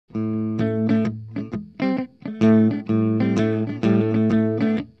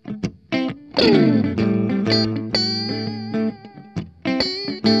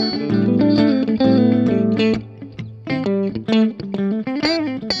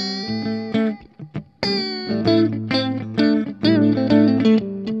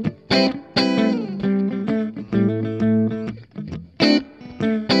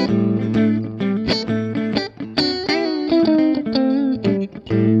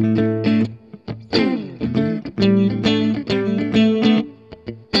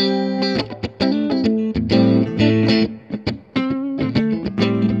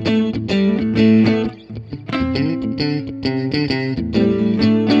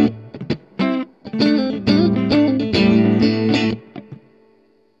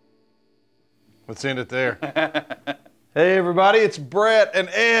Let's end it there. Hey everybody, it's Brett and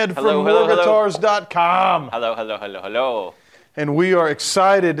Ed from moreguitars.com. Hello, hello, hello, hello. And we are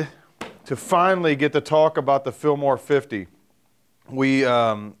excited to finally get to talk about the Fillmore 50. We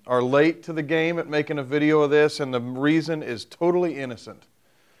are late to the game at making a video of this, and the reason is totally innocent.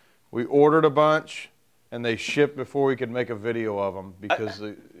 We ordered a bunch, and they shipped before we could make a video of them because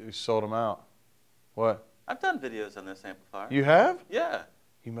we sold them out. What? I've done videos on this amplifier. You have? Yeah.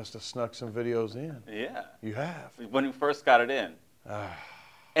 You must have snuck some videos in. Yeah. You have? When we first got it in.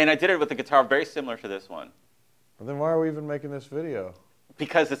 And I did it with a guitar very similar to this one. Well, then why are we even making this video?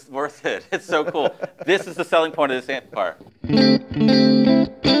 Because it's worth it. It's so cool. This is the selling point of this amplifier.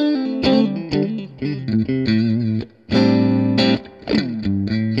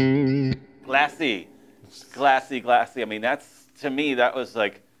 Glassy. Glassy, glassy. I mean, that's, to me, that was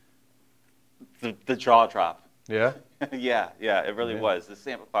like the jaw drop. Yeah? Yeah, it really was. This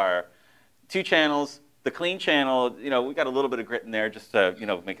amplifier, 2 channels, the clean channel, you know, we got a little bit of grit in there just to, you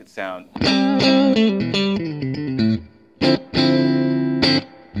know, make it sound. Clean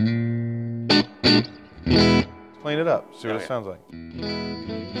it up, see what it sounds like.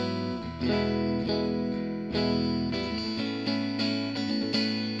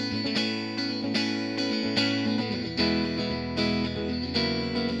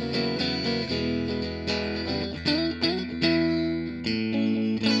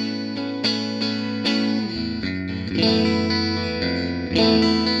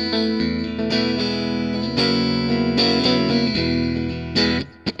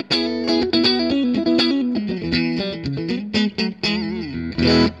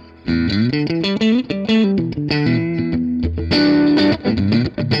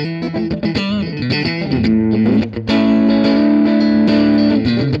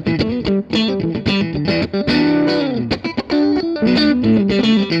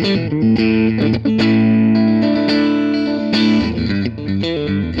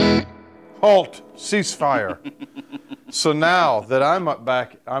 Halt, ceasefire. So now that I'm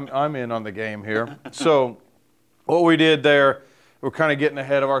back, I'm in on the game here. So what we did there, we're kind of getting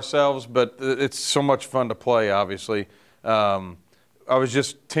ahead of ourselves, but it's so much fun to play, obviously. I was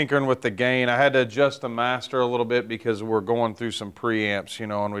just tinkering with the gain. I had to adjust the master a little bit because we're going through some preamps, you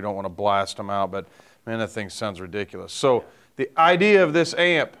know, and we don't want to blast them out, but man, that thing sounds ridiculous. So the idea of this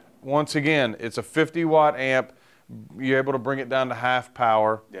amp, once again, it's a 50-watt amp. You're able to bring it down to half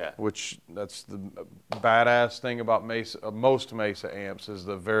power, which that's the badass thing about Mesa, most Mesa amps is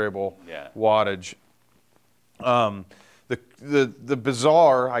the variable wattage. The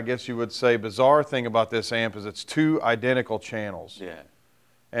bizarre, I guess you would say, bizarre thing about this amp is it's 2 identical channels. Yeah.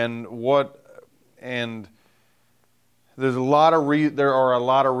 And there's there are a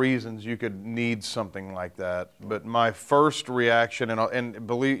lot of reasons you could need something like that. But my first reaction, and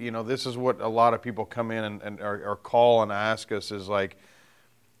believe, you know, this is what a lot of people come in or call and ask us is like,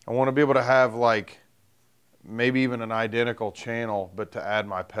 I want to be able to have like maybe even an identical channel, but to add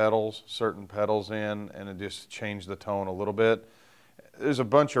my pedals, certain pedals in, and it just change the tone a little bit. There's a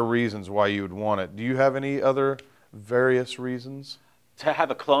bunch of reasons why you would want it. Do you have any other various reasons? To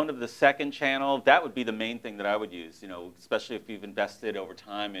have a clone of the second channel, that would be the main thing that I would use, you know, especially if you've invested over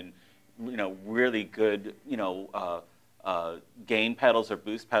time in, you know, really good, you know, gain pedals or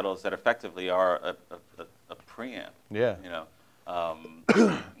boost pedals that effectively are a preamp. Yeah. You know,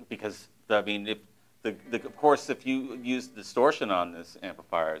 because, I mean, if of course, if you use distortion on this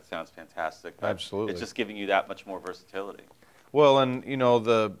amplifier, it sounds fantastic. Absolutely. It's just giving you that much more versatility. Well, and, you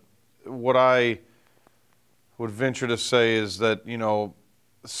know, what I would venture to say is that, you know,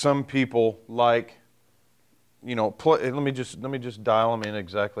 some people like, you know, let me just dial them in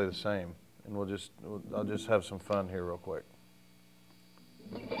exactly the same, and I'll just have some fun here real quick.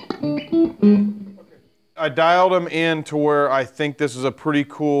 I dialed them in to where I think this is a pretty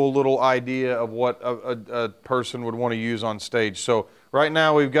cool little idea of what a person would want to use on stage. So right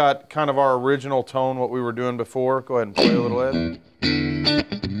now we've got kind of our original tone, what we were doing before. Go ahead and play a little, Ed.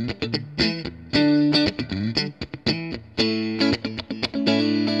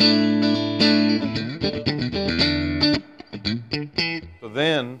 So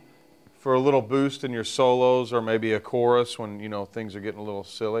then, for a little boost in your solos or maybe a chorus when, you know, things are getting a little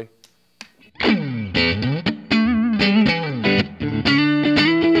silly.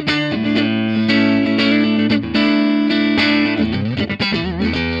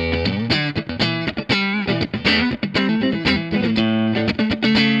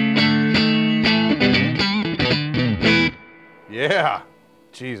 Yeah,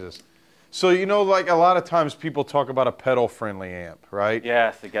 Jesus. So, you know, like a lot of times people talk about a pedal-friendly amp, right?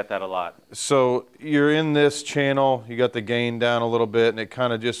 Yes, I get that a lot. So you're in this channel, you got the gain down a little bit, and it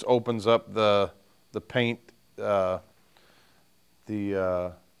kind of just opens up the paint, what am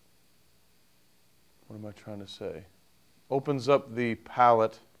I trying to say? Opens up the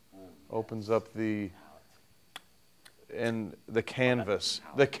palette, opens up the canvas.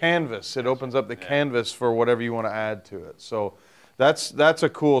 The canvas. It opens up the canvas for whatever you want to add to it. So that's a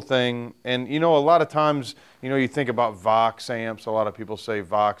cool thing. And you know, a lot of times, you know, you think about Vox amps. A lot of people say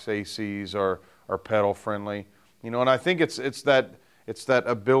Vox ACs are pedal friendly. You know, and I think it's that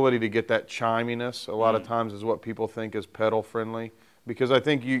ability to get that chiminess. A lot of times is what people think is pedal friendly, because I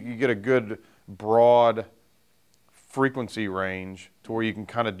think you get a good broad frequency range to where you can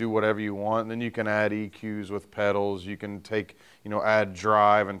kind of do whatever you want, and then you can add EQs with pedals. You can take, you know, add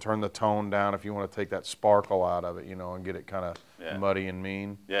drive and turn the tone down if you want to take that sparkle out of it, you know, and get it kind of muddy and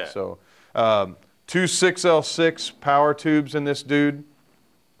mean. Yeah. So 2 6L6 power tubes in this dude,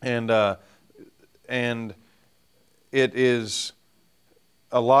 and it is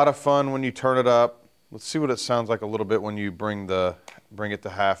a lot of fun when you turn it up. Let's see what it sounds like a little bit when you bring it to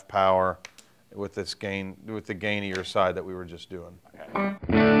half power with this gain, with the gainier side that we were just doing. Okay.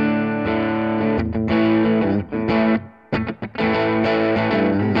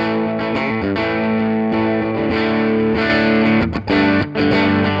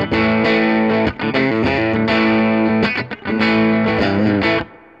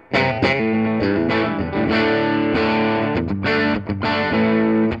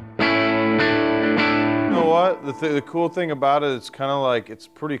 The cool thing about it, it's kind of like it's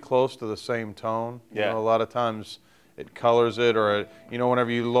pretty close to the same tone. You know, a lot of times it colors it, or you know,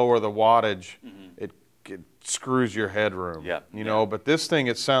 whenever you lower the wattage, it screws your headroom. Yeah. You know, but this thing,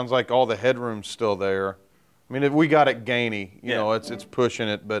 it sounds like all the headroom's still there. I mean, if we got it gainy, you know, it's pushing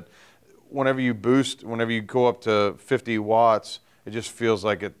it, but whenever you boost, whenever you go up to 50 watts, it just feels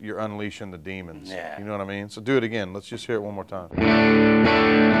like you're unleashing the demons. Yeah. You know what I mean? So do it again. Let's just hear it one more time.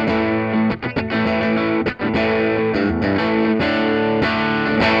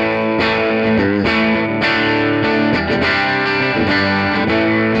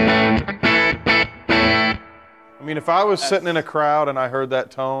 I mean, if I was sitting in a crowd and I heard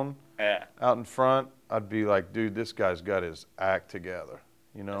that tone out in front, I'd be like, dude, this guy's got his act together,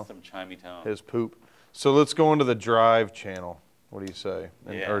 you know? That's some chimey tone. His poop. So let's go into the drive channel. What do you say?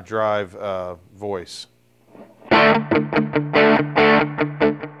 Or drive voice.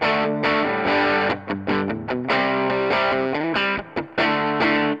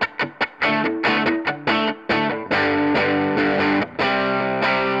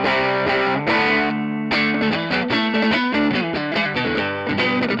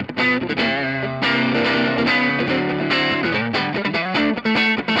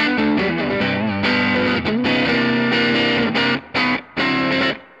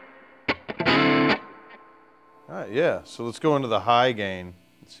 Yeah, so let's go into the high gain.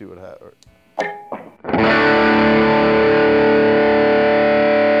 Let's see what happens.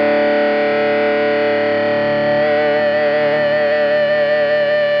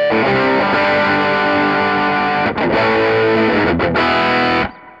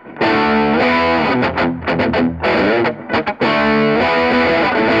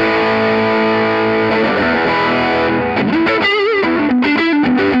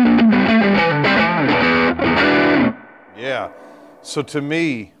 So to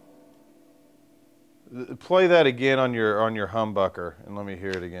me, play that again on your humbucker, and let me hear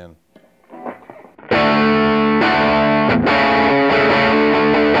it again.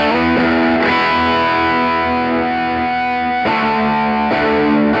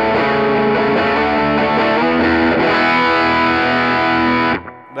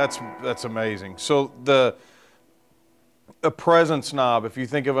 That's amazing. So a presence knob, if you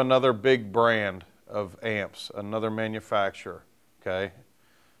think of another big brand of amps, another manufacturer. Okay,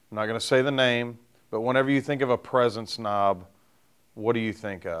 I'm not going to say the name, but whenever you think of a presence knob, what do you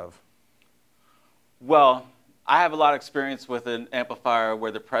think of? Well, I have a lot of experience with an amplifier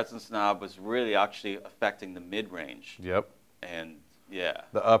where the presence knob was really actually affecting the mid-range. Yep. And yeah.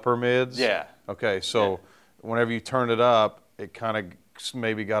 The upper mids? Yeah. Okay, so whenever you turn it up, it kind of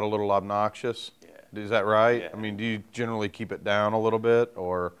maybe got a little obnoxious. Yeah. Is that right? Yeah. I mean, do you generally keep it down a little bit,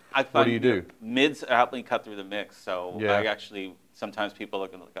 or I what do you do? Mids help me cut through the mix, so Yeah. I actually, sometimes people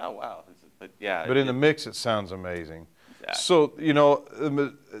look and like, oh, wow. But yeah. But in the mix, it sounds amazing. Exactly. So, you know,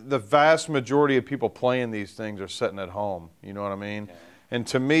 the vast majority of people playing these things are sitting at home. You know what I mean? Yeah. And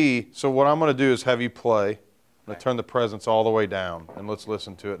to me, so what I'm going to do is have you play. I'm going to turn the presence all the way down, and let's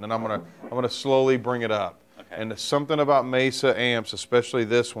listen to it. And then I'm going to slowly bring it up. Okay. And something about Mesa amps, especially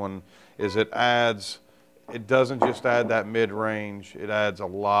this one, is it doesn't just add that mid-range, it adds a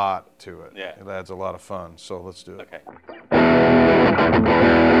lot to it. Yeah. It adds a lot of fun. So let's do it. Okay.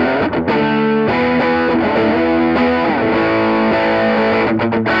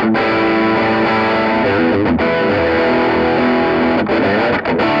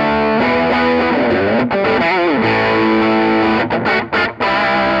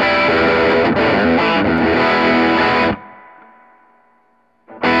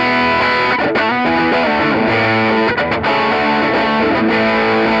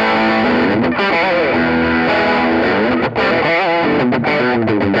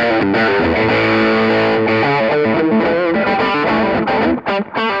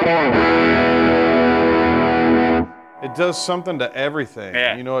 It does something to everything.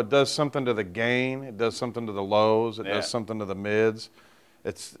 Yeah. You know, it does something to the gain. It does something to the lows. It does something to the mids.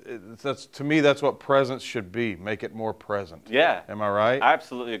 That's to me, that's what presence should be. Make it more present. Yeah. Am I right? I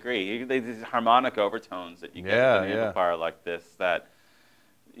absolutely agree. These harmonic overtones that you get with an amplifier like this, that,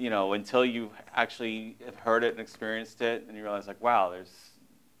 you know, until you actually have heard it and experienced it, and you realize, like, wow, there's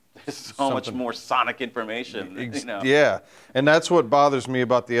so much more sonic information. You know? Yeah, and that's what bothers me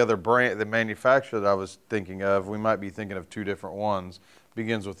about the other brand, the manufacturer that I was thinking of. We might be thinking of two different ones.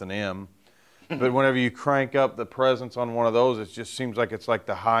 Begins with an M. But whenever you crank up the presence on one of those, it just seems like it's like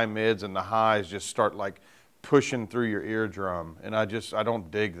the high mids and the highs just start like pushing through your eardrum. And I don't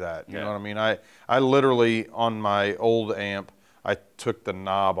dig that. You know what I mean? I literally, on my old amp, I took the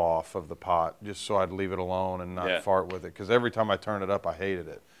knob off of the pot just so I'd leave it alone and not fart with it. Because every time I turned it up, I hated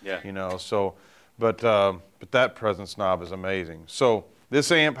it. Yeah. You know, so, but that presence knob is amazing. So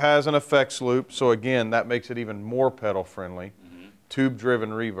this amp has an effects loop. So again, that makes it even more pedal friendly.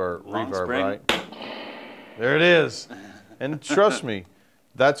 Tube-driven reverb, right? There it is. And trust me,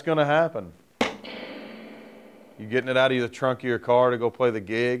 that's going to happen. You're getting it out of the trunk of your car to go play the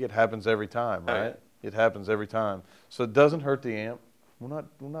gig. It happens every time, right? It happens every time. So it doesn't hurt the amp. We're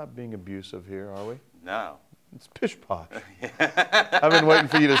not being abusive here, are we? No. It's pish-posh. I've been waiting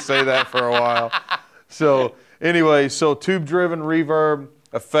for you to say that for a while. So anyway, so tube-driven reverb,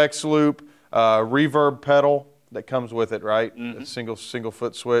 effects loop, reverb pedal that comes with it, right? A single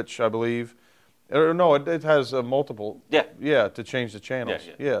foot switch, I believe. Or no, it has a multiple. Yeah. Yeah, to change the channels.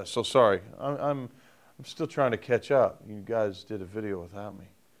 Yeah. So sorry, I'm still trying to catch up. You guys did a video without me.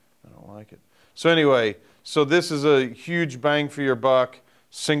 I don't like it. So anyway, so this is a huge bang for your buck.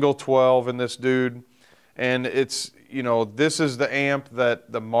 Single 12 in this dude, and it's, you know, this is the amp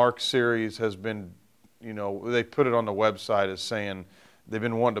that the Mark series has been, you know, they put it on the website as saying they've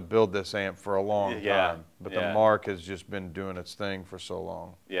been wanting to build this amp for a long time, but the Mark has just been doing its thing for so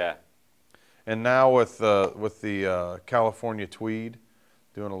long. Yeah. And now with the California Tweed,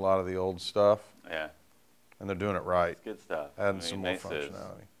 doing a lot of the old stuff. Yeah. And they're doing it right. It's good stuff. Adding some more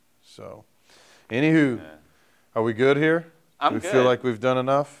functionality. So, anywho, are we good here? I'm good. Do we feel like we've done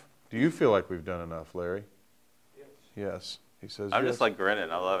enough? Do you feel like we've done enough, Larry? Yes. Yes. He says I'm yes. just like grinning.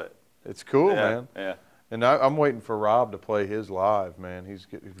 I love it. It's cool, man. Yeah. And I'm waiting for Rob to play his live, man. He's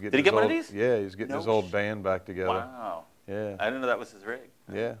getting Did he get one of these? Yeah, he's getting his old band back together. Wow. Yeah. I didn't know that was his rig.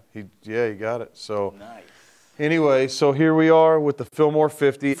 Yeah, he got it. So nice. Anyway, so here we are with the Fillmore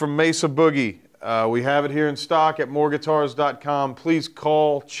 50 from Mesa Boogie. We have it here in stock at moreguitars.com. Please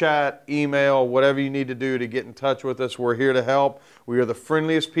call, chat, email, whatever you need to do to get in touch with us. We're here to help. We are the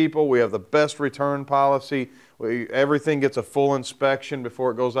friendliest people. We have the best return policy. Everything gets a full inspection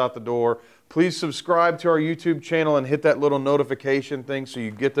before it goes out the door. Please subscribe to our YouTube channel and hit that little notification thing so you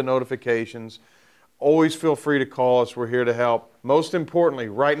get the notifications. Always feel free to call us. We're here to help. Most importantly,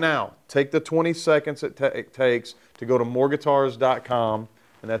 right now, take the 20 seconds it takes to go to moreguitars.com,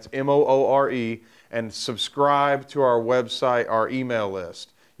 and that's M-O-O-R-E, and subscribe to our website, our email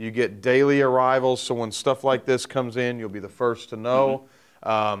list. You get daily arrivals, so when stuff like this comes in, you'll be the first to know.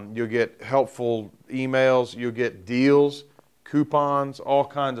 You'll get helpful emails. You'll get deals, coupons, all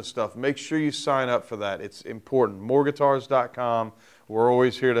kinds of stuff. Make sure you sign up for that. It's important. moreguitars.com. We're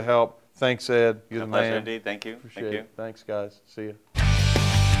always here to help. Thanks, Ed. You're the man. Pleasure indeed. Thank you. Appreciate it. Thanks, guys. See you.